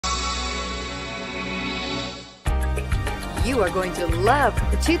You are going to love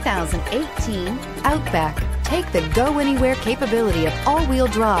the 2018 Outback. Take the go-anywhere capability of all-wheel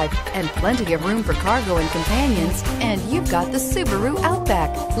drive and plenty of room for cargo and companions, and you've got the Subaru Outback.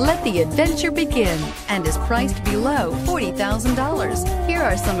 Let the adventure begin, and is priced below $40,000. Here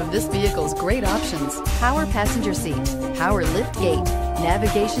are some of this vehicle's great options: power passenger seat, power lift gate,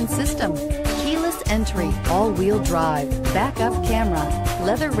 navigation system, keyless entry, all-wheel drive, backup camera,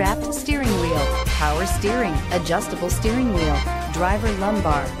 leather-wrapped steering wheel, power steering, adjustable steering wheel, driver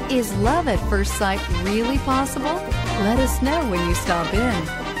lumbar. Is love at first sight really possible? Let us know when you stop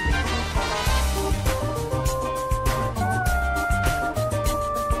in.